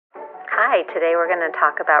Hi, today we're going to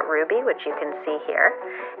talk about ruby, which you can see here,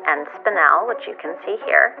 and spinel, which you can see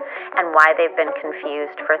here, and why they've been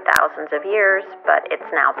confused for thousands of years, but it's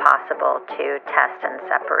now possible to test and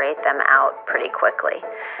separate them out pretty quickly.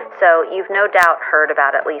 So you've no doubt heard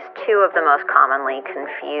about at least two of the most commonly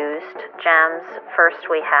confused gems. First,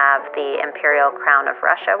 we have the Imperial Crown of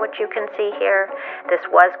Russia, which you can see here. This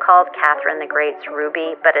was called Catherine the Great's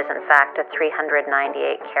ruby, but is in fact a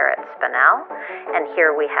 398-carat spinel. And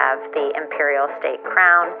here we have the Imperial State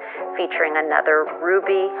Crown featuring another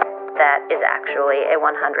ruby that is actually a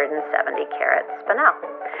 170-carat spinel.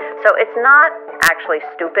 So it's not actually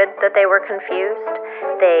stupid that they were confused.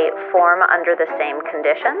 They form under the same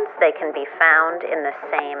conditions. They can be found in the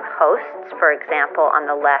same hosts. For example, on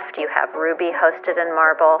the left you have ruby hosted in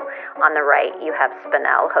marble. On the right you have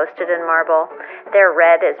spinel hosted in marble. Their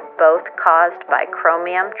red is both caused by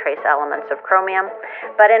chromium, trace elements of chromium,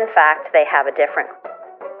 but in fact they have a different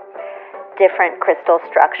crystal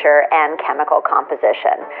structure and chemical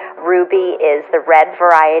composition. Ruby is the red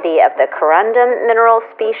variety of the corundum mineral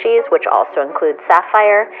species, which also includes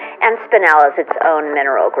sapphire, and spinel is its own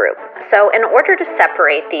mineral group. So in order to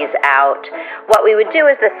separate these out, what we would do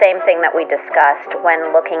is the same thing that we discussed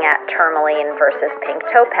when looking at tourmaline versus pink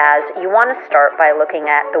topaz. You want to start by looking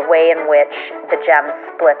at the way in which the gem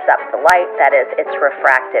splits up the light, that is, its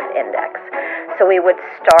refractive index. So we would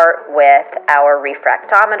start with our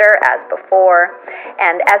refractometer as before,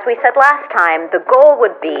 and as we said last time, the goal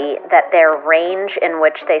would be that their range in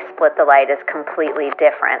which they split the light is completely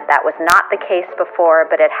different. That was not the case before,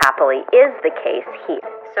 but it happily is the case here.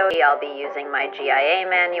 So I'll be using my GIA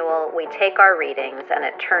manual. We take our readings, and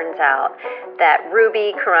it turns out that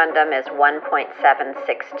ruby corundum is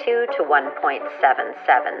 1.762 to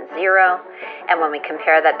 1.770, and when we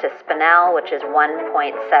compare that to spinel, which is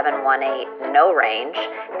 1.718, no range,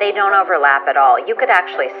 they don't overlap at all. You could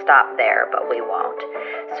actually stop there, but we won't.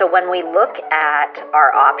 So when we look at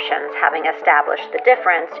our options, having established the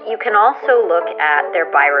difference, you can also look at their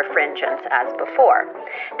birefringence as before.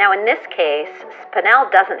 Now in this case, spinel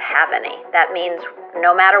doesn't have any. That means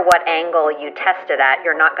no matter what angle you test it at,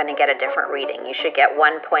 you're not going to get a different reading. You should get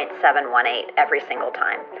 1.718 every single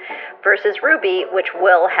time. Versus ruby, which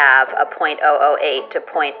will have a 0.008 to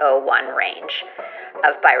 0.01 range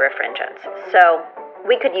of birefringence. So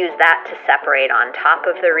we could use that to separate on top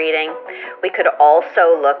of the reading. We could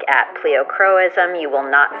also look at pleochroism. You will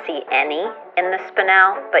not see any in the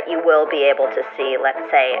spinel, but you will be able to see, let's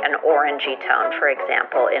say, an orangey tone, for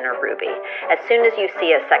example, in a ruby. As soon as you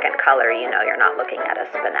see a second color, you know you're not looking at a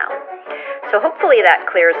spinel. So hopefully that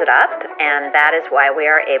clears it up, and that is why we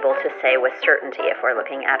are able to say with certainty if we're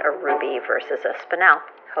looking at a ruby versus a spinel.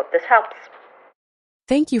 Hope this helps.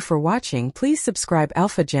 Thank you for watching. Please subscribe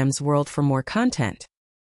Alpha Gems World for more content.